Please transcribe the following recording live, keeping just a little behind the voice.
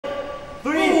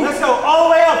3, let's go, all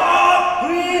the way up, up,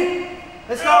 3,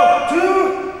 let's go, 2,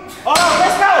 oh,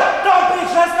 let's go, don't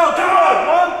bitch, let's go, 2 more,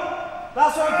 1,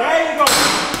 last one, there you go,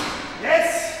 yes,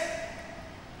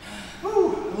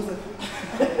 woo,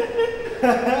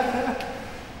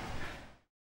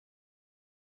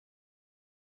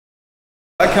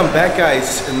 Welcome back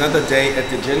guys, another day at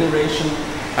the Generation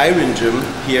Iron Gym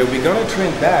here. We're gonna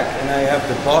train back and I have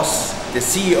the boss, the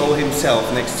CEO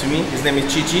himself next to me. His name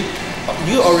is Chichi.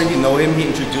 You already know him, he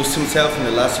introduced himself in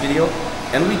the last video.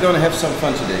 And we're gonna have some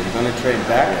fun today. We're gonna train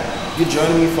back. You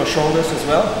joining me for shoulders as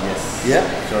well? Yes.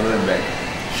 Yeah? Shoulders and back.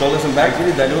 Shoulders and back?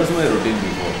 Actually, that was my routine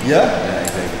before. Yeah? Yeah,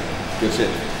 exactly. Good shit.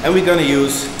 And we're gonna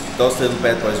use those little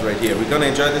bad boys right here. We're gonna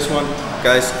enjoy this one.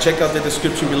 Guys, check out the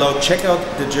description below. Check out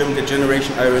the gym, the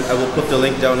Generation Iron. I will put the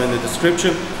link down in the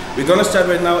description. We're gonna start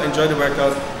right now. Enjoy the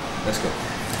workout. Let's go.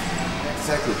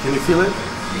 Exactly. Can you feel it?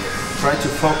 Yes. Try to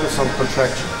focus on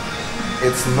contraction.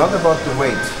 It's not about the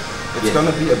weight. It's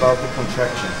gonna be about the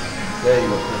contraction. There you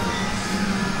go.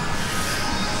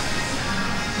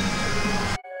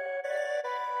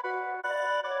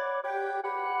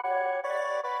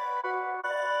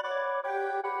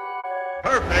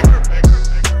 Perfect.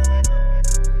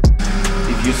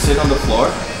 If you sit on the floor,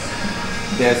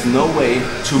 there's no way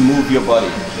to move your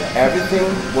body. Everything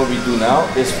what we do now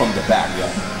is from the back.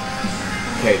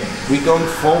 Okay, we're going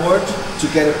forward to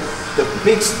get the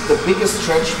biggest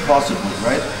stretch possible,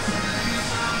 right?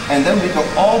 And then we go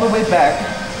all the way back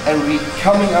and we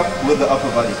coming up with the upper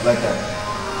body, like that.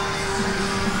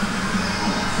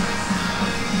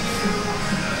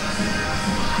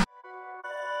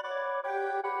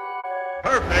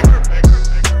 Perfect.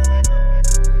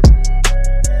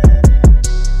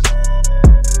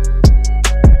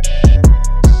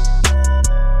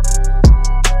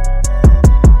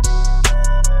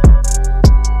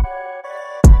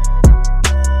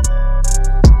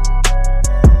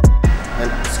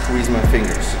 And squeeze my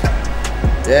fingers.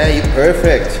 Yeah, you're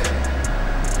perfect.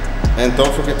 And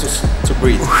don't forget to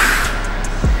breathe.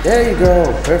 There you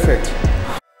go, perfect.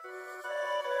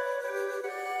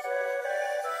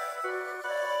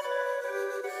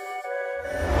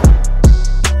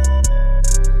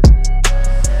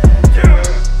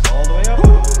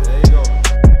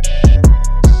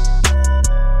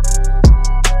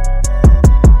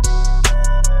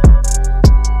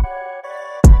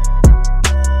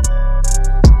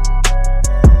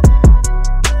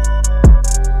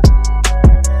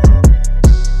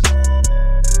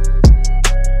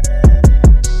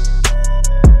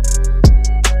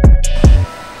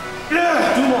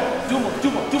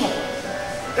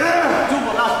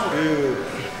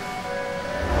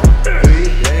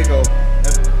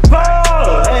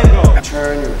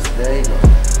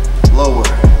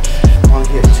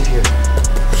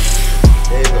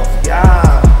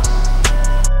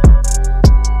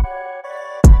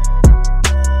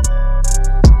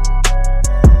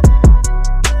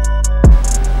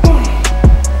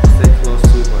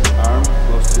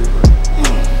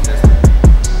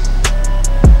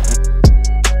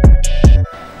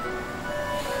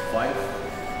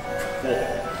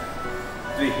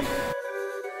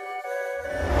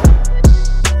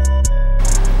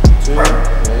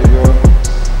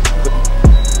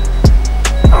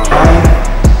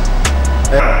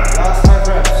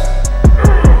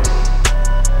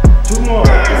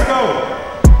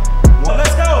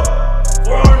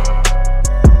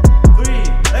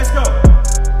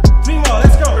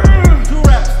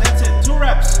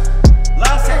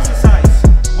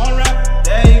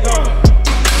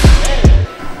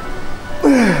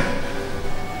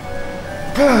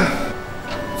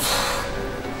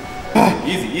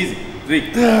 Easy.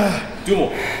 3.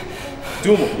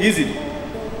 2 more. Easy.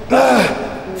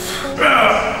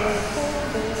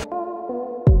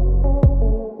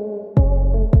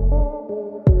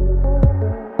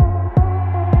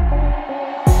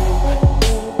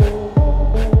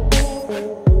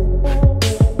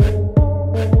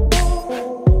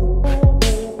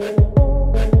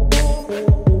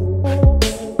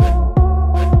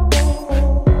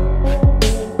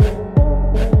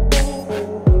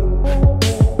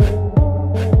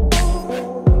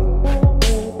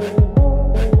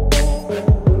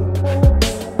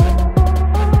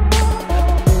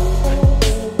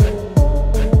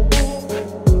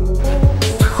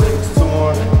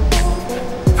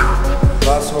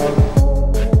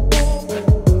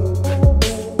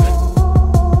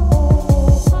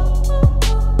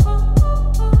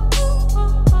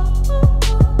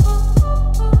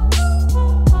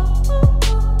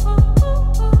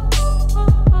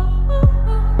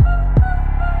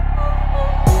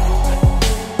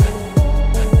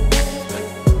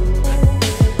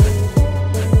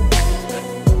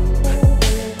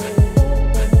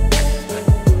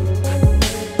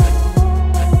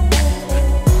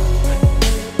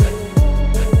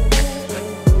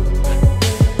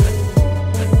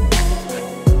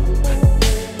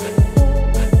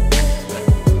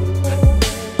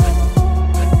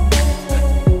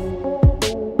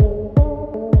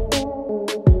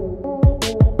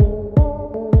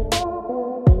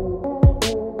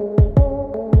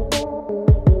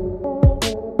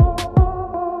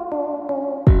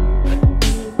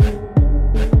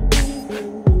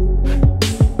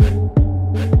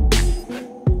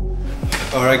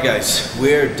 Alright guys,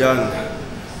 we're done.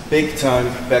 Big time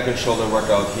back and shoulder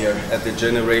workout here at the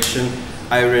Generation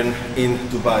Iron in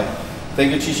Dubai.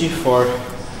 Thank you Chichi for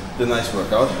the nice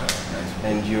workout.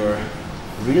 And you're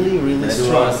really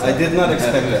strong. I did not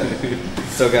expect that.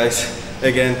 So guys,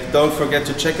 again, don't forget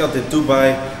to check out the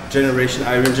Dubai Generation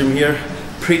Iron Gym here.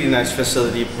 Pretty nice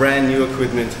facility, brand new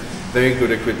equipment, very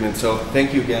good equipment. So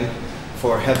thank you again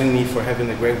for having me, for having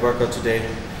a great workout today.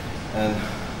 And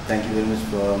thank you very much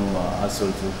from us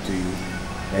also to you.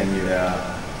 And we are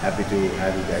happy to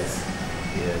have you guys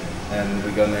here. And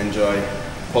we're gonna enjoy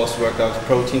post-workout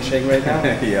protein shake right now.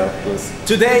 Yeah, of course.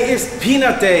 Today is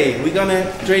peanut day. We're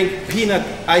gonna drink peanut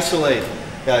isolate.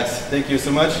 Guys, thank you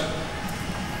so much.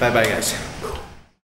 Bye bye guys.